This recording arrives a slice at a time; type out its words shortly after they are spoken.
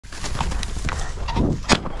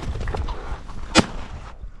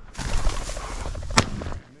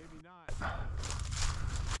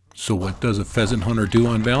So what does a pheasant hunter do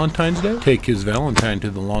on Valentine's Day? Take his Valentine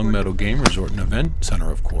to the Longmeadow Game Resort and Event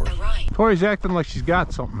Center, of course. Tori's acting like she's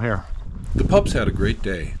got something here. The pups had a great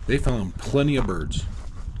day. They found plenty of birds.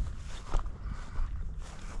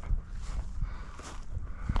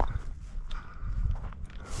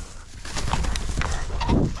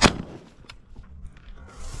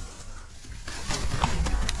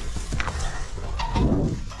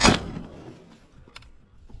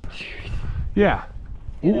 Yeah.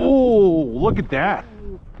 Ooh, look at that.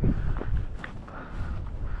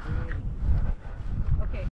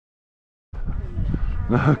 Okay.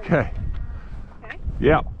 Okay. Okay.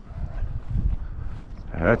 Yep.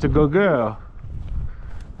 That's a good girl.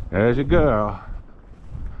 There's a girl.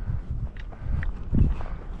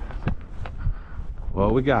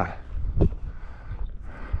 What we got?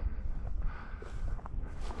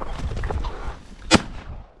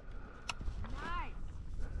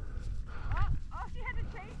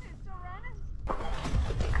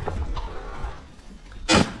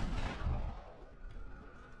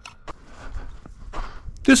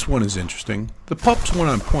 This one is interesting. The pups went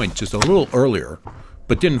on point just a little earlier,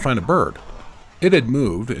 but didn't find a bird. It had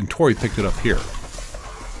moved, and Tori picked it up here.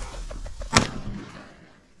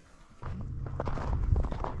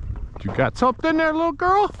 You got something there, little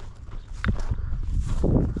girl?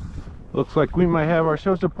 Looks like we might have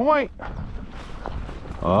ourselves a point.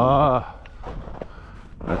 Ah,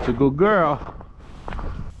 that's a good girl.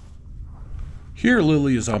 Here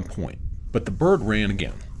Lily is on point, but the bird ran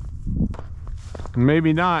again.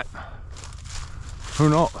 Maybe not. Who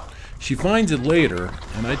knows? She finds it later,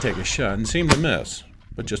 and I take a shot and seem to miss.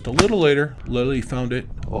 But just a little later, Lily found it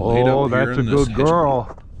laid Oh, up here that's a in this good hedge.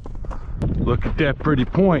 girl. Look at that pretty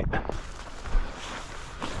point.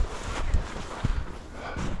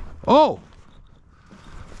 Oh!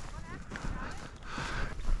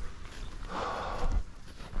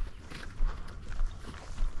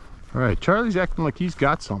 All right, Charlie's acting like he's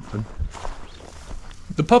got something.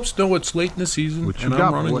 The pups know it's late in the season, What you and got,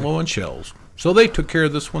 I'm running boy? low on shells. So they took care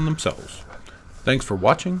of this one themselves. Thanks for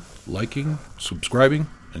watching, liking, subscribing,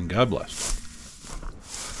 and God bless.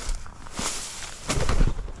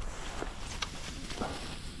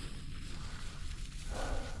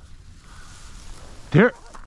 There.